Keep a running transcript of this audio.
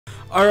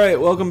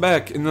Alright, welcome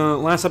back. In the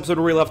last episode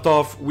where we left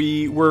off,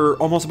 we were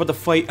almost about to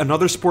fight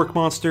another spork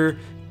monster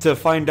to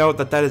find out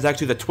that that is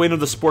actually the twin of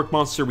the spork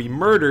monster we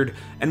murdered,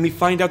 and we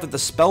find out that the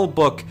spell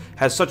book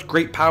has such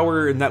great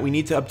power and that we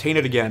need to obtain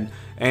it again.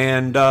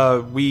 And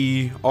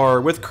we are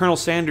with Colonel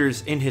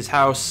Sanders in his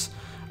house,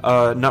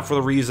 not for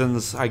the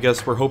reasons I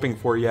guess we're hoping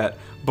for yet,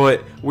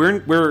 but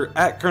we're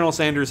at Colonel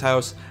Sanders'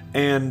 house,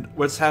 and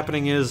what's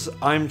happening is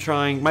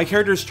my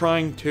character's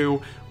trying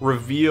to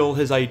reveal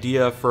his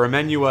idea for a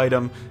menu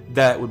item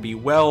that would be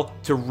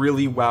to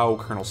really wow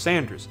Colonel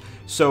Sanders.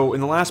 So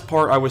in the last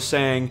part I was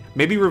saying,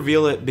 maybe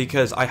reveal it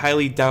because I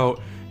highly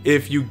doubt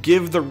if you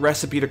give the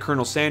recipe to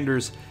Colonel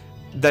Sanders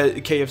that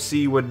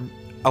KFC would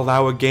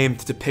allow a game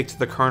to depict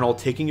the Colonel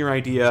taking your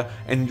idea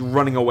and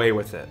running away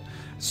with it.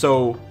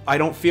 So I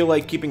don't feel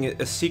like keeping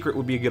it a secret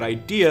would be a good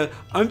idea.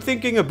 I'm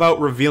thinking about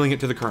revealing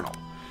it to the Colonel.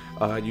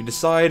 You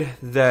decide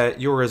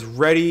that you're as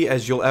ready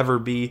as you'll ever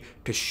be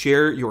to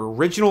share your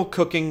original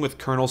cooking with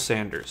Colonel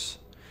Sanders.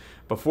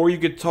 Before you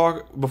could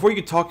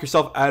talk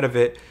yourself out of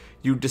it,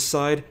 you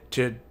decide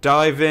to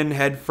dive in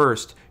head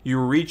first. You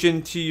reach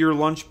into your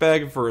lunch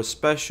bag for a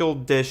special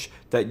dish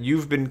that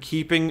you've been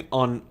keeping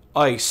on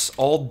ice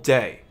all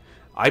day.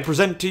 I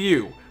present to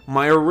you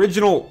my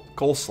original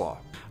coleslaw.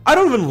 I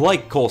don't even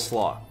like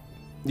coleslaw.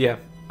 Yeah,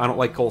 I don't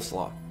like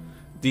coleslaw.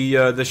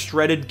 The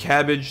shredded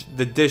cabbage,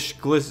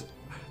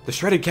 the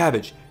shredded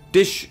cabbage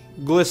dish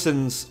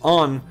glistens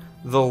on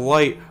the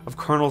light of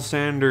Colonel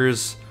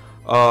Sanders'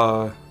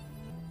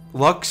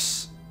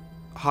 Lux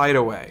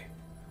hideaway.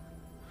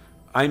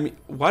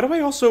 Why do I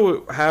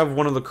also have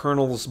one of the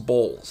Colonel's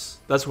bowls?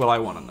 That's what I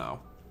want to know.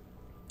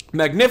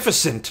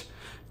 Magnificent!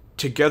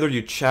 Together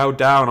you chow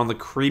down on the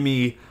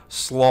creamy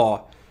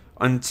slaw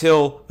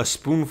until a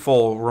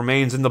spoonful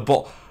remains in the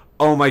bowl.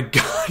 Oh my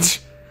god.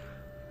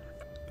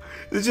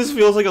 This just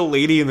feels like a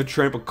Lady in the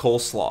Tramp of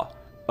coleslaw.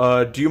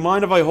 Do you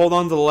mind if I hold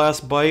on to the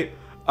last bite?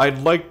 I'd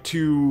like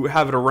to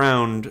have it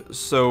around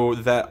so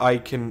that I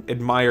can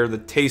admire the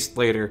taste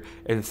later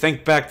and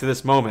think back to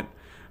this moment.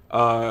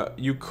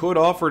 You could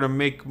offer to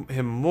make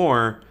him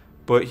more,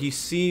 but he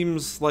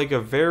seems like a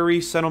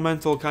very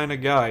sentimental kind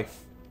of guy.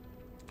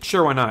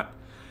 Sure, why not?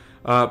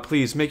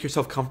 Please, make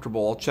yourself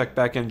comfortable. I'll check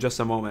back in just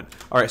a moment.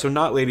 Alright, so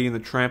not Lady in the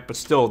Tramp, but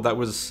still, that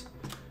was,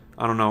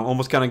 I don't know,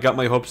 almost kind of got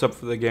my hopes up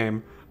for the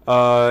game.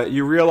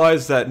 You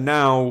realize that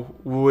now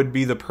would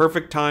be the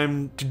perfect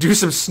time to do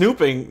some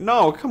snooping.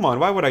 No, come on,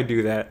 why would I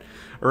do that?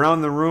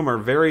 Around the room are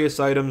various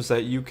items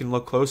that you can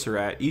look closer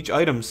at. Each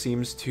item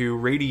seems to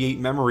radiate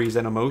memories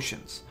and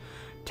emotions.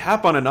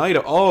 Tap on an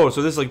item. Oh,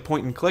 so this is like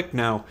point and click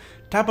now.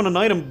 Tap on an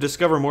item to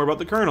discover more about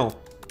the Colonel.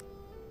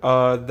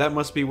 That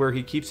must be where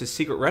he keeps his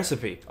secret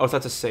recipe. Oh, so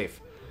that's a safe.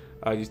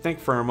 You think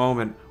for a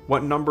moment,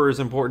 what number is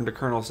important to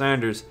Colonel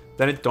Sanders?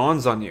 Then it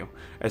dawns on you.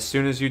 As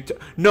soon as you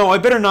no, I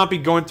better not be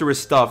going through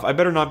his stuff. I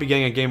better not be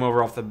getting a game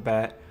over off the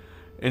bat.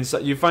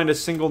 Inside, you find a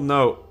single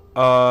note.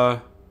 A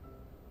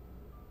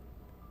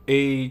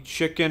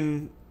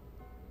chicken...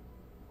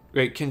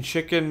 Wait, can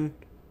chicken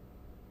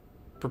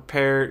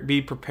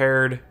be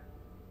prepared?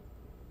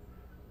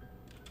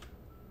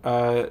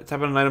 Tap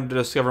on an item to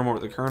discover more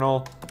with the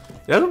Colonel.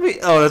 That would be...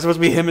 Oh, that's supposed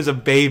to be him as a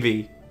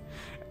baby.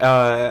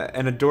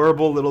 An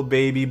adorable little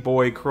baby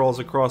boy crawls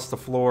across the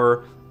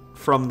floor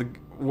from the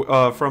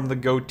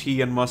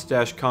goatee and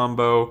mustache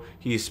combo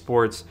he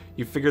sports.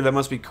 You figure that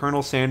must be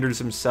Colonel Sanders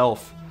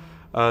himself.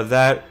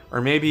 That, or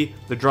maybe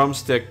the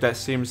drumstick that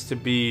seems to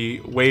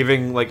be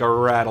waving like a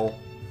rattle.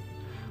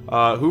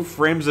 Who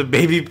frames a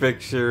baby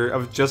picture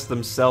of just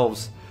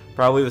themselves?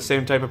 Probably the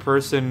same type of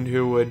person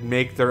who would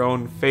make their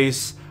own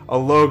face a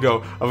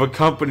logo of a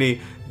company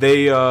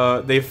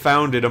they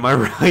founded. Am I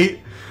right?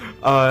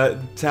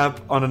 Tap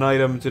on an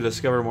item to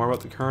discover more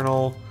about the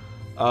Colonel.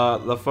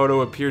 The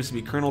photo appears to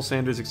be Colonel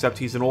Sanders, except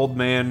he's an old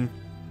man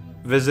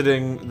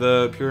visiting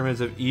the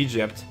pyramids of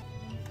Egypt.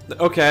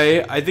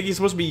 Okay, I think he's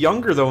supposed to be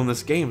younger though in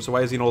this game, so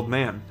why is he an old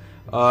man?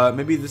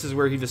 Maybe this is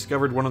where he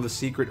discovered one of the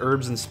secret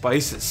herbs and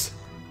spices.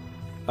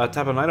 Tap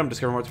on an item to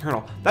discover more about the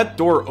Colonel. That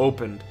door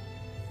opened.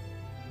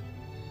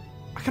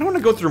 I kind of want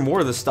to go through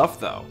more of this stuff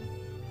though.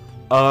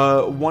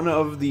 One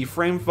of the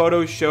frame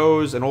photos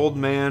shows an old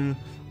man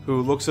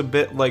who looks a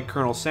bit like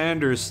Colonel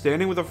Sanders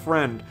standing with a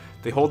friend.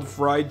 They hold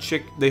fried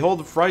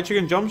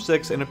chicken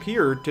drumsticks and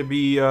appear to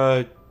be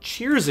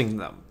cheersing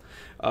them.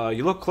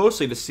 You look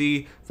closely to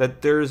see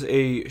that there's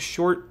a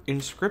short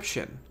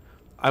inscription.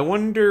 I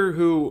wonder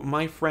who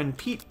my friend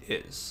Pete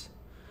is.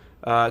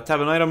 Tap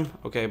an item.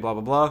 Okay, blah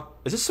blah blah.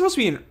 Is this supposed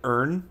to be an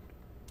urn?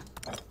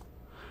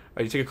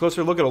 You take a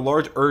closer look at a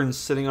large urn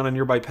sitting on a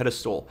nearby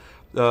pedestal.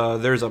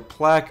 There's a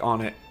plaque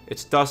on it.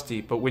 It's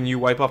dusty, but when you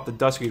wipe off the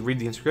dust, you can read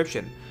the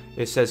inscription.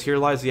 It says, "Here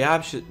lies the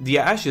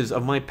ashes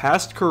of my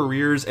past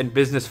careers and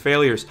business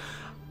failures."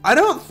 I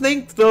don't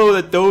think, though,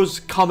 that those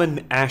come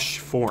in ash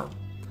form.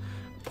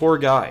 Poor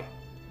guy.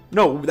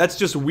 No, that's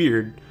just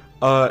weird.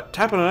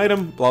 Tap on an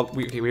item. Well,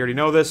 we already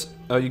know this.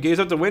 You gaze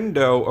out the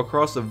window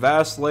across the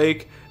vast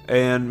lake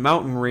and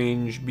mountain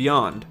range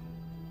beyond.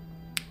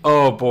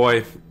 Oh,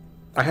 boy.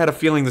 I had a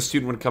feeling the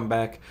student would come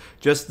back.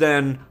 Just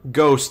then,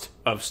 ghost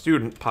of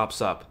student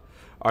pops up.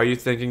 Are you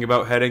thinking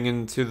about heading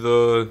into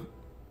the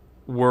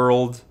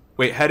world?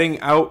 Wait, heading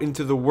out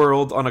into the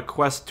world on a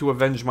quest to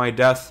avenge my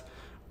death?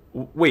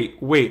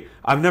 Wait.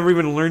 I've never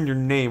even learned your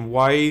name.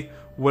 Why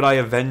would I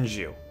avenge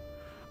you?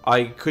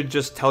 I could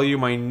just tell you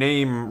my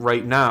name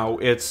right now.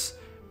 It's...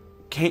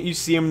 Can't you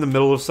see I'm in the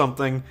middle of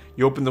something?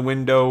 You open the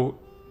window...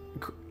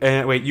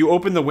 you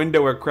open the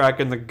window a crack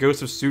and the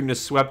ghost of student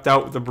is swept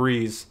out with the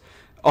breeze.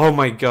 Oh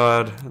my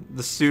god.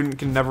 The student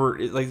can never...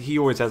 Like, he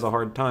always has a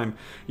hard time.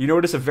 You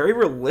notice a very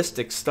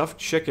realistic stuffed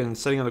chicken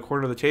sitting on the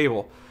corner of the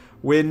table.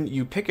 When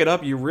you pick it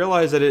up, you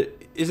realize that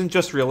it isn't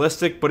just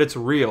realistic, but it's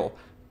real.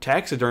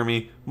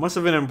 Taxidermy must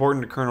have been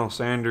important to Colonel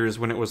Sanders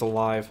when it was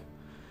alive.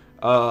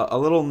 A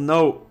little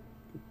note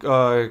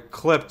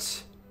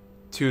clipped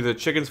to the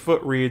chicken's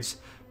foot reads,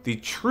 the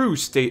true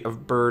state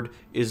of bird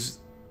is...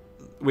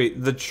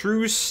 the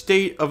true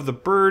state of the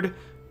bird,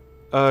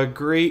 the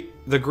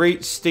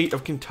great state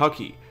of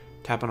Kentucky.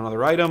 Tap on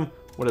another item.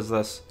 What is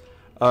this?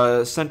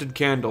 Scented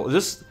candle.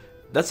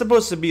 That's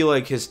supposed to be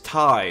like his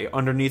tie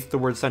underneath the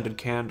word scented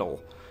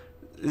candle.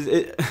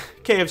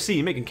 KFC,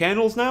 you making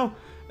candles now?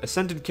 A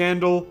scented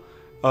candle.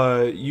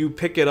 You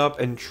pick it up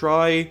and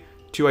try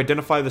to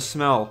identify the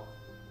smell.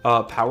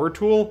 Power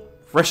tool.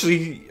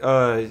 Freshly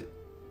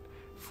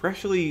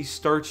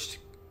starched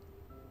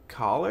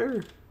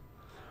collar.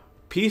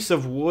 Piece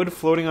of wood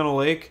floating on a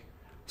lake.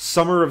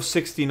 Summer of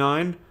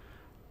 '69.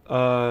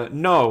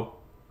 No.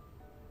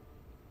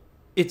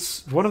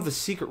 It's one of the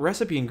secret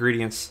recipe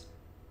ingredients.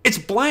 It's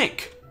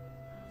blank!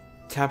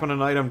 Tap on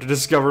an item to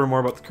discover more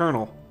about the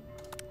Colonel.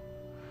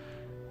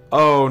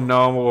 Oh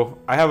no,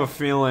 I have a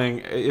feeling...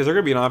 Is there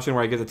going to be an option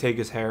where I get to take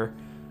his hair?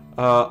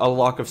 A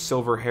lock of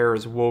silver hair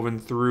is woven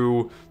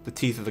through the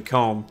teeth of the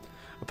comb.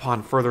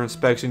 Upon further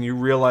inspection, you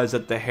realize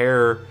that the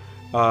hair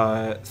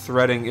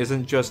threading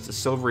isn't just a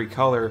silvery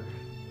color,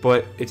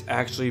 but it's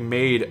actually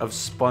made of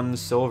spun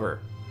silver.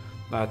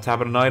 Tap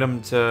on an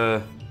item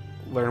to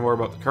learn more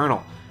about the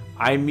Colonel.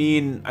 I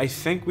mean, I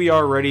think we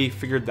already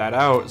figured that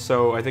out,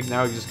 so I think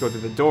now you just go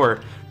through the door.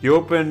 You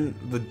open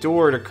the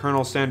door to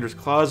Colonel Sanders'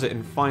 closet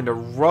and find a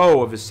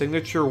row of his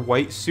signature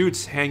white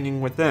suits hanging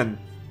within.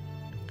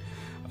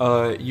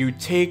 You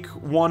take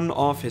one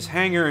off his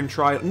hanger and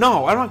try...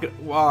 No, I'm not gonna...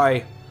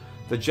 Why?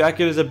 The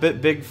jacket is a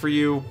bit big for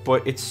you,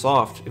 but it's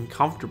soft and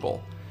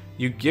comfortable.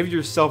 You give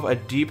yourself a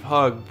deep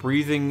hug,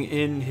 breathing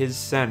in his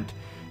scent.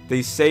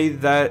 They say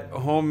that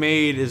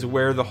homemade is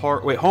where the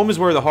heart... Wait, home is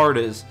where the heart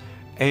is.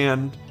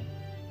 And...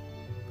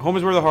 Home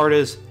is where the heart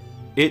is.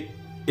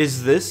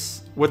 Is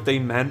this what they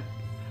meant?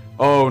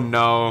 Oh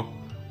no.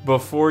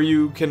 Before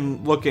you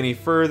can look any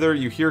further,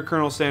 you hear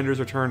Colonel Sanders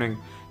returning.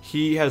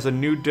 He has a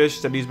new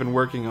dish that he's been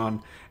working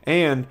on,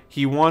 and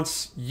he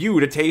wants you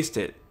to taste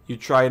it. You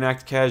try and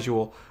act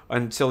casual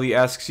until he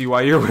asks you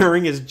why you're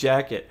wearing his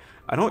jacket.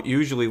 I don't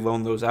usually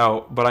loan those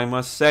out, but I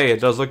must say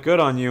it does look good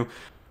on you.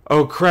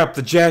 Oh crap,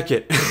 the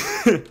jacket.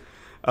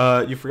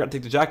 You forgot to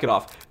take the jacket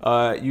off.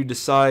 You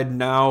decide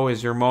now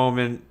is your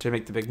moment to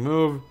make the big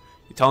move.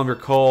 You tell him you're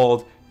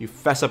cold. You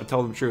fess up and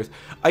tell him the truth.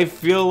 I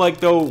feel like,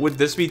 though, would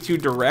this be too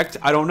direct?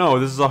 I don't know.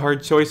 This is a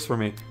hard choice for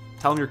me.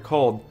 Tell him you're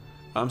cold.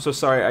 I'm so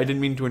sorry. I didn't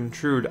mean to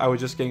intrude. I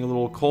was just getting a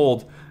little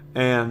cold.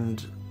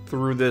 And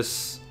through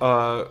this,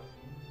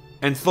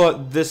 and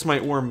thought this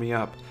might warm me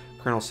up.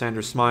 Colonel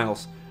Sanders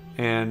smiles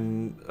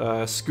and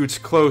scoots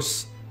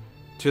close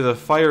to the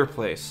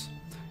fireplace.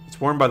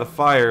 It's warmed by the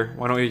fire.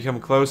 Why don't you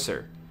come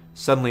closer?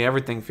 Suddenly,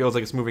 everything feels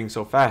like it's moving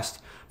so fast.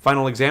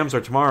 Final exams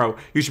are tomorrow.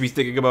 You should be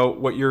thinking about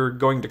what you're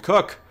going to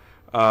cook.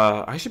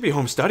 I should be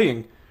home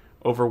studying.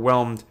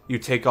 Overwhelmed, you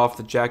take off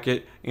the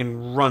jacket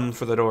and run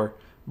for the door.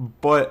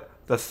 But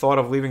the thought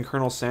of leaving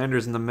Colonel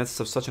Sanders in the midst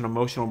of such an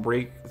emotional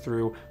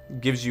breakthrough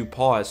gives you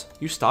pause.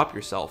 You stop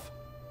yourself.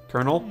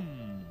 Colonel?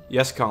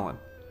 Yes, Colin.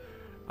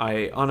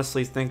 I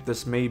honestly think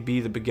this may be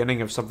the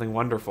beginning of something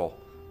wonderful.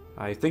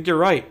 I think you're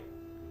right.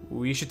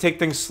 We should take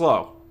things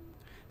slow.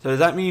 So does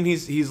that mean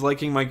he's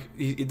liking my...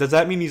 does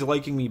that mean he's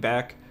liking me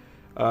back?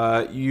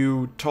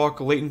 You talk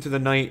late into the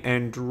night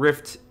and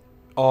drift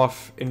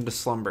off into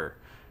slumber.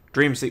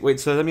 Dream sequence. Wait,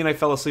 so does that mean I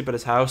fell asleep at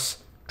his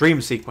house?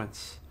 Dream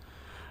sequence.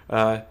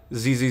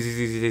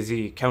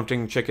 Z,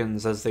 counting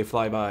chickens as they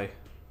fly by.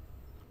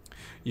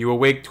 You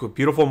awake to a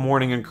beautiful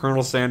morning in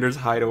Colonel Sanders'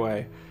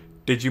 hideaway.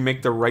 Did you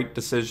make the right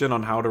decision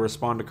on how to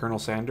respond to Colonel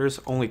Sanders?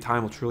 Only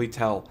time will truly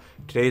tell.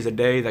 Today is a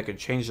day that could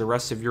change the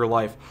rest of your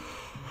life.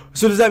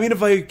 So does that mean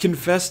if I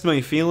confessed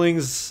my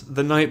feelings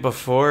the night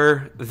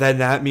before, then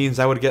that means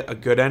I would get a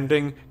good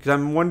ending? Because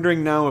I'm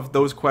wondering now if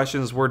those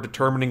questions were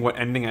determining what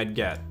ending I'd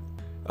get.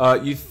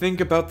 You think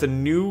about the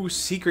new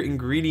secret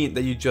ingredient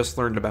that you just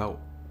learned about.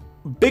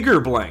 Bigger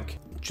blank.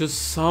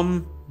 Just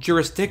some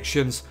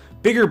jurisdictions,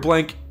 bigger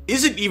blank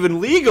isn't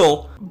even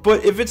legal.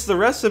 But if it's the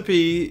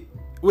recipe...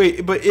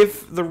 Wait, but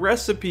if the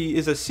recipe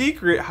is a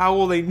secret, how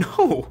will they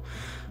know?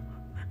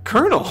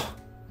 Colonel,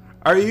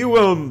 are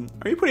you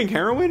putting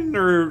heroin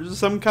or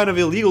some kind of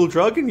illegal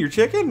drug in your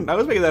chicken? I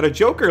was making that a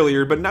joke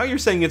earlier, but now you're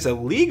saying it's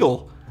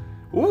illegal.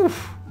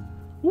 Oof.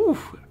 Ooh,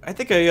 I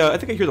think I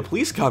hear the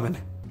police coming.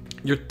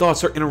 Your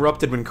thoughts are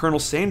interrupted when Colonel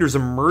Sanders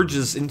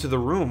emerges into the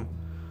room.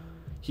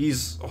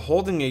 He's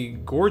holding a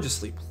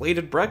gorgeously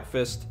plated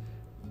breakfast,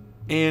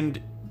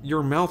 and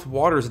your mouth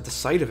waters at the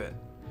sight of it.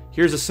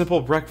 Here's a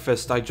simple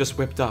breakfast I just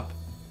whipped up.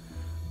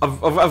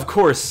 Of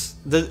course.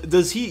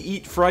 Does he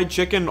eat fried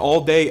chicken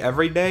all day,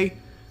 every day?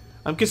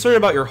 I'm concerned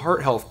about your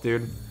heart health,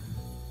 dude.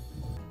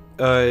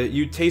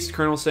 You taste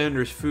Colonel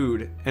Sanders'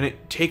 food, and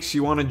it takes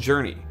you on a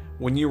journey.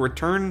 When you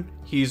return,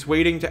 he's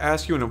waiting to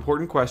ask you an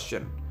important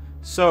question.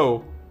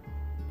 So,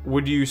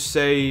 would you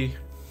say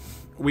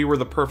we were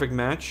the perfect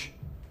match?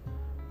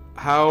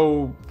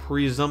 How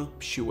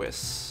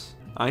presumptuous.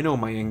 I know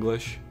my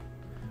English.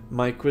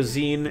 My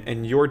cuisine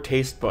and your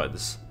taste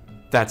buds.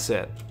 That's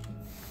it.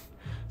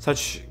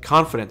 Such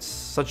confidence,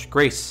 such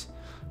grace.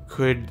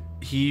 Could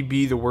he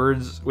be the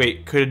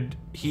could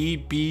he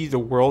be the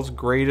world's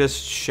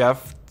greatest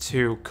chef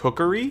to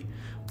cookery?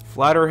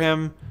 Flatter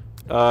him,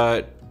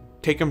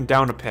 take him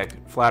down a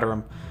peg. Flatter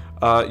him.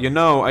 You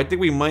know, I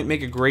think we might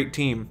make a great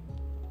team.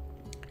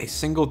 A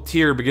single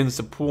tear begins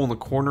to pool in the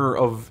corner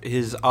of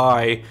his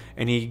eye,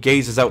 and he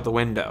gazes out the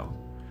window.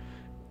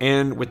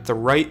 And with the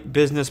right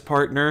business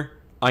partner,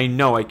 I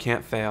know I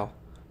can't fail.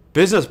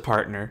 Business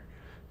partner?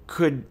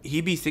 Could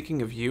he be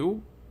thinking of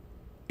you?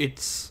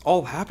 It's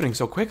all happening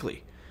so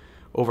quickly.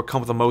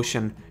 Overcome with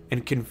emotion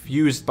and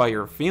confused by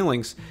your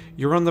feelings,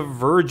 you're on the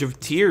verge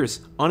of tears,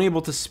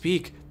 unable to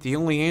speak. The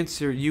only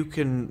answer you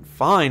can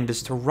find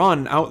is to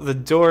run out the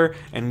door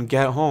and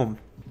get home.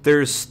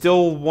 There's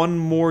still one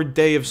more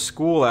day of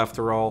school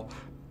after all.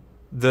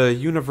 The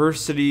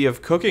University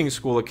of Cooking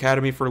School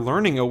Academy for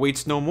Learning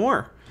awaits no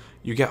more.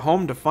 You get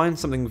home to find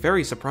something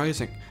very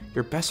surprising.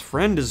 Your best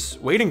friend is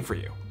waiting for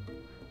you.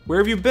 Where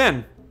have you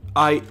been?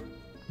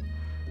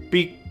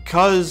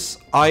 Because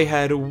I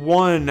had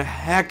one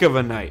heck of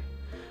a night.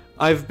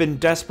 I've been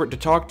desperate to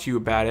talk to you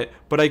about it,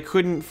 but I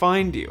couldn't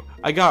find you.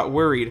 I got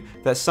worried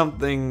that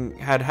something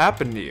had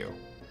happened to you.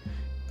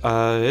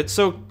 It's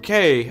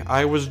okay.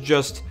 I was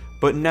just...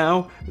 But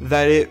now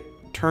that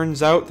it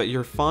turns out that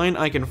you're fine,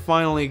 I can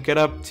finally get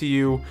up to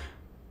you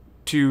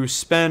to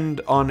spend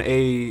on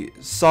a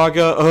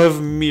saga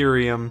of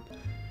Miriam.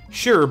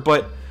 Sure,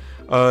 but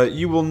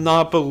you will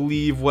not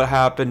believe what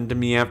happened to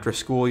me after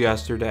school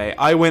yesterday.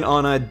 I went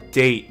on a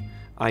date.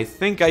 I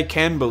think I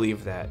can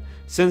believe that.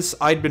 Since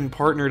I'd been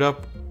partnered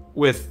up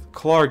with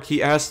Clark,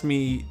 he asked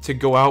me to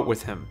go out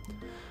with him.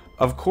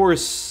 Of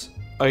course,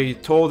 I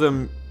told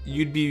him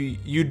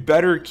you'd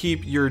better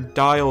keep your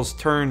dials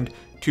turned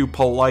to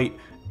polite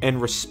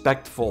and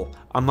respectful.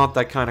 I'm not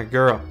that kind of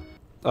girl.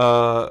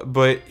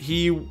 But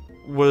he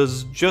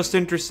was just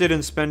interested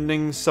in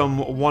spending some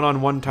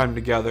one-on-one time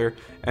together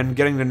and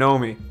getting to know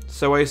me.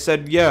 So I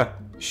said, yeah,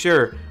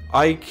 sure,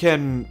 I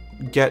can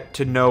get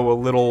to know a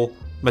little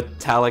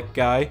metallic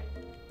guy.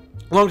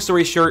 Long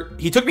story short,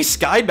 he took me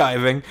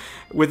skydiving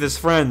with his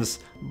friends,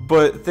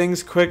 but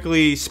things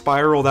quickly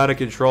spiraled out of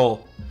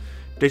control.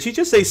 Did she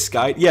just say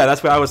sky? Yeah,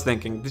 that's what I was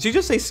thinking. Did she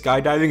just say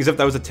skydiving as if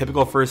that was a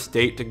typical first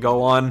date to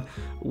go on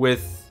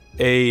with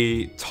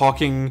a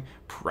talking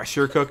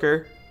pressure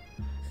cooker?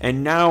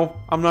 And now,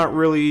 I'm not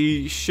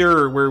really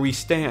sure where we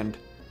stand.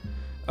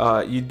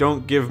 You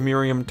don't give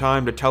Miriam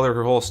time to tell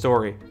her whole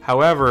story.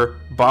 However,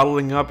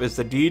 bottling up as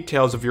the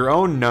details of your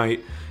own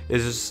night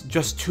is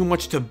just too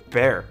much to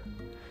bear.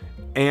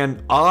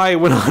 And I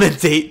went on a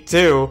date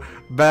too,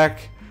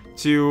 back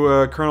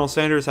to Colonel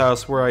Sanders'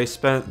 house where I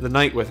spent the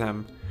night with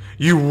him.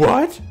 You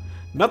what?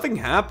 Nothing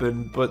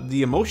happened, but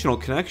the emotional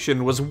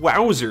connection was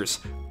wowzers.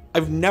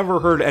 I've never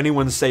heard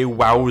anyone say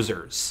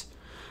wowzers.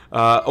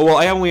 Well,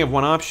 I only have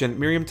one option.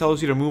 Miriam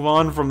tells you to move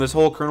on from this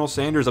whole Colonel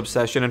Sanders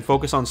obsession and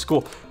focus on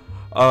school.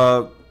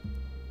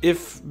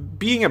 If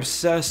being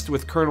obsessed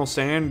with Colonel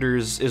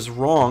Sanders is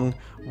wrong,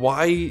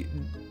 why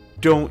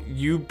don't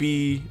you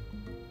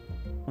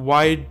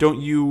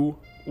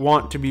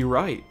want to be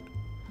right?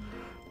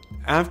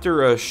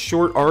 After a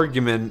short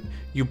argument,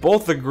 you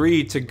both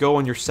agree to go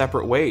on your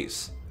separate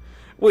ways.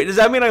 Wait, does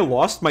that mean I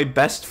lost my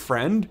best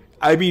friend?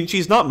 I mean,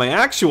 she's not my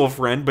actual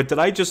friend, but did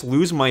I just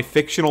lose my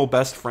fictional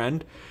best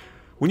friend?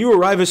 When you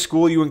arrive at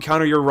school, you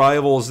encounter your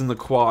rivals in the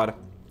quad.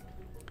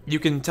 You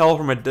can tell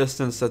from a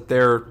distance that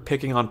they're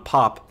picking on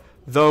Pop,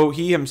 though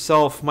he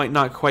himself might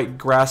not quite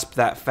grasp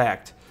that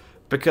fact.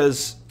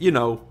 Because, you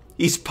know,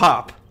 he's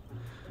Pop.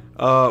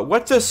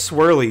 What's a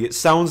swirly? It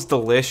sounds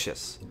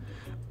delicious.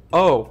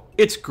 Oh,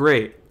 it's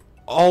great.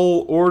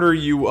 I'll order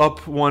you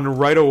up one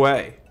right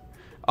away.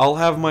 I'll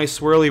have my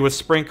swirly with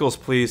sprinkles,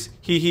 please.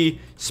 Hee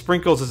hee,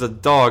 Sprinkles is a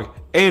dog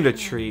and a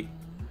treat.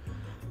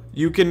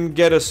 You can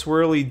get a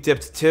swirly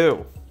dipped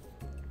too.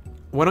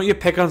 Why don't you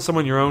pick on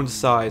someone your own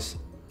size?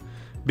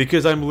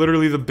 Because I'm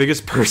literally the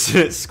biggest person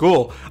at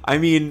school. I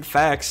mean,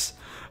 facts.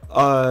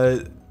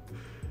 There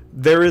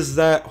is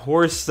that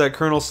horse that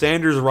Colonel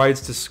Sanders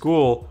rides to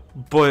school,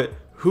 but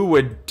who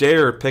would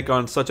dare pick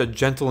on such a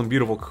gentle and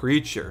beautiful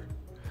creature?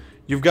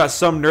 You've got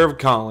some nerve,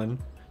 Colin,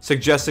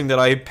 suggesting that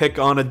I pick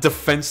on a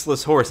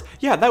defenseless horse.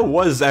 Yeah, that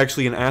was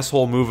actually an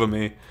asshole move of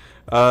me.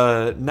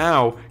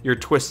 Now you're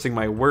twisting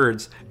my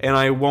words, and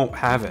I won't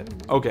have it.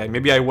 Okay,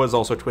 maybe I was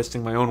also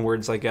twisting my own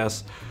words, I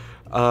guess.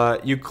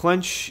 You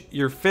clench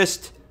your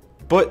fist,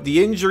 but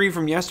the injury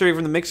from yesterday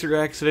from the mixer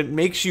accident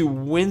makes you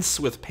wince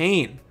with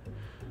pain.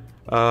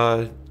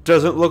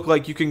 Doesn't look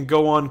like you can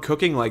go on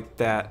cooking like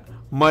that.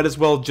 Might as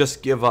well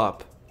just give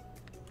up.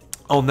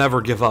 I'll never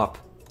give up.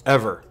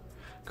 Ever.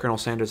 Colonel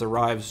Sanders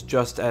arrives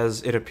just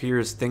as it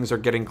appears things are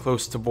getting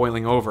close to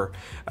boiling over.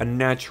 A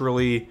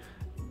naturally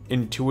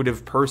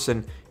intuitive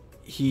person,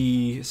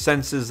 he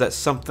senses that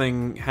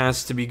something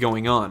has to be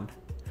going on.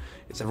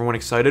 Is everyone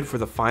excited for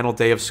the final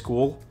day of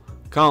school?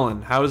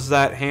 Colin, how's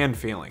that hand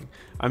feeling?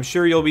 I'm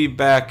sure you'll be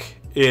back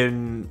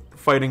in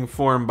fighting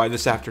form by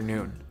this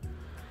afternoon.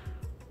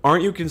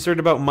 Aren't you concerned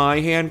about my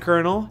hand,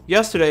 Colonel?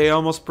 Yesterday I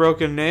almost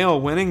broke a nail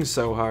winning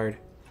so hard.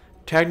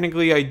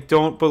 Technically, I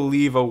don't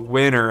believe a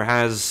winner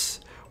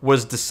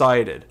was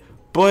decided,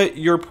 but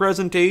your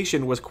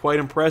presentation was quite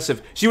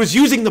impressive. She was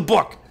using the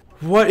book!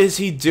 What is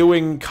he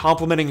doing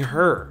complimenting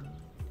her?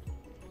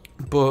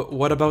 But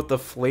what about the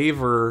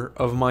flavor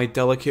of my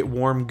delicate,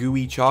 warm,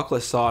 gooey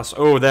chocolate sauce?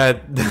 Oh,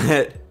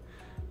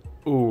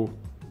 ooh.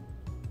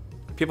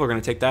 People are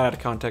going to take that out of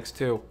context,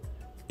 too.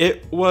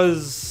 It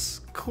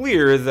was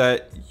clear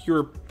that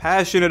you're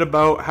passionate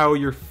about how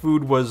your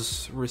food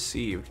was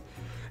received.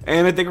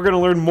 And I think we're going to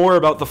learn more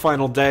about the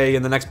final day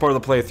in the next part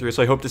of the playthrough,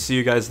 so I hope to see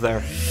you guys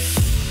there.